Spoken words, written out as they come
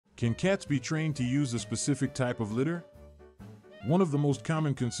Can cats be trained to use a specific type of litter? One of the most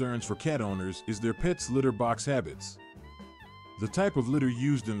common concerns for cat owners is their pet's litter box habits. The type of litter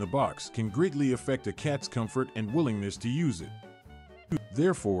used in the box can greatly affect a cat's comfort and willingness to use it.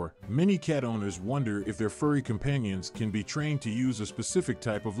 Therefore, many cat owners wonder if their furry companions can be trained to use a specific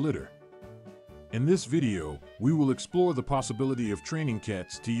type of litter. In this video, we will explore the possibility of training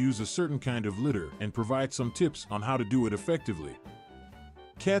cats to use a certain kind of litter and provide some tips on how to do it effectively.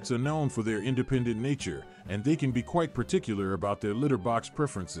 Cats are known for their independent nature, and they can be quite particular about their litter box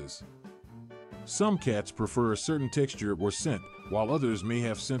preferences. Some cats prefer a certain texture or scent, while others may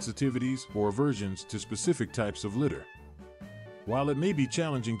have sensitivities or aversions to specific types of litter. While it may be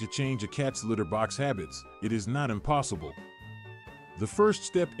challenging to change a cat's litter box habits, it is not impossible. The first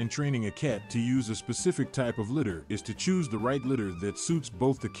step in training a cat to use a specific type of litter is to choose the right litter that suits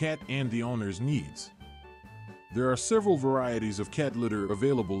both the cat and the owner's needs. There are several varieties of cat litter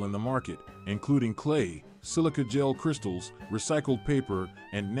available in the market, including clay, silica gel crystals, recycled paper,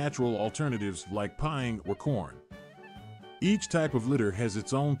 and natural alternatives like pine or corn. Each type of litter has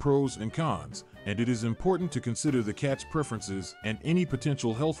its own pros and cons, and it is important to consider the cat's preferences and any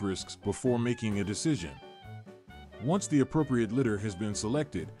potential health risks before making a decision. Once the appropriate litter has been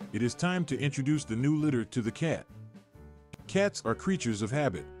selected, it is time to introduce the new litter to the cat. Cats are creatures of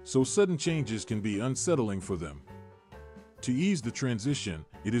habit, so sudden changes can be unsettling for them. To ease the transition,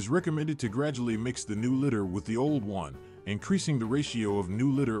 it is recommended to gradually mix the new litter with the old one, increasing the ratio of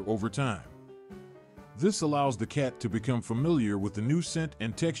new litter over time. This allows the cat to become familiar with the new scent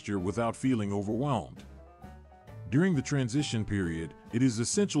and texture without feeling overwhelmed. During the transition period, it is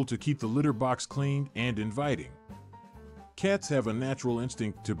essential to keep the litter box clean and inviting. Cats have a natural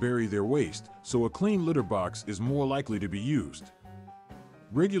instinct to bury their waste, so a clean litter box is more likely to be used.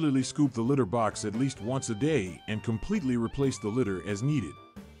 Regularly scoop the litter box at least once a day and completely replace the litter as needed.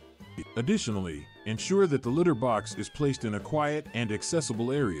 Additionally, ensure that the litter box is placed in a quiet and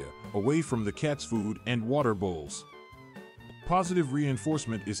accessible area, away from the cat's food and water bowls. Positive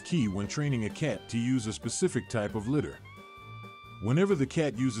reinforcement is key when training a cat to use a specific type of litter. Whenever the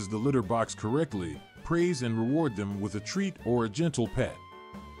cat uses the litter box correctly, praise and reward them with a treat or a gentle pet.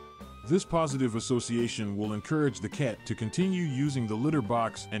 This positive association will encourage the cat to continue using the litter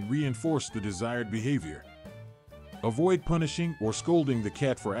box and reinforce the desired behavior. Avoid punishing or scolding the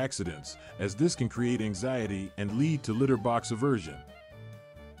cat for accidents, as this can create anxiety and lead to litter box aversion.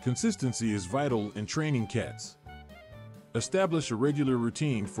 Consistency is vital in training cats. Establish a regular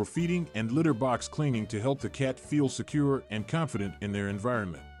routine for feeding and litter box cleaning to help the cat feel secure and confident in their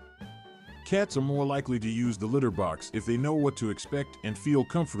environment. Cats are more likely to use the litter box if they know what to expect and feel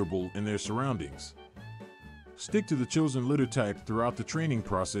comfortable in their surroundings. Stick to the chosen litter type throughout the training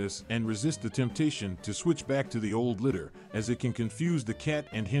process and resist the temptation to switch back to the old litter, as it can confuse the cat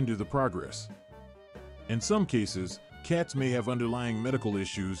and hinder the progress. In some cases, cats may have underlying medical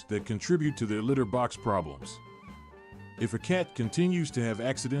issues that contribute to their litter box problems. If a cat continues to have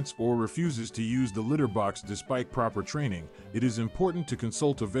accidents or refuses to use the litter box despite proper training, it is important to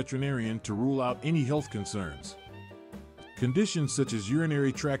consult a veterinarian to rule out any health concerns. Conditions such as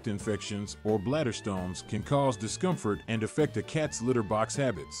urinary tract infections or bladder stones can cause discomfort and affect a cat's litter box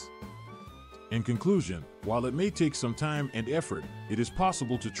habits. In conclusion, while it may take some time and effort, it is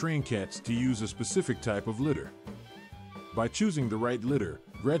possible to train cats to use a specific type of litter. By choosing the right litter,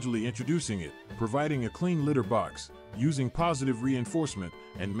 gradually introducing it, providing a clean litter box, using positive reinforcement,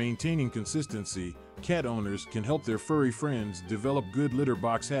 and maintaining consistency, cat owners can help their furry friends develop good litter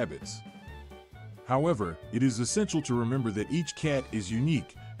box habits. However, it is essential to remember that each cat is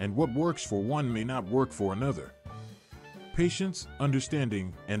unique, and what works for one may not work for another. Patience,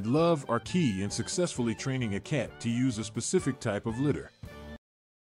 understanding, and love are key in successfully training a cat to use a specific type of litter.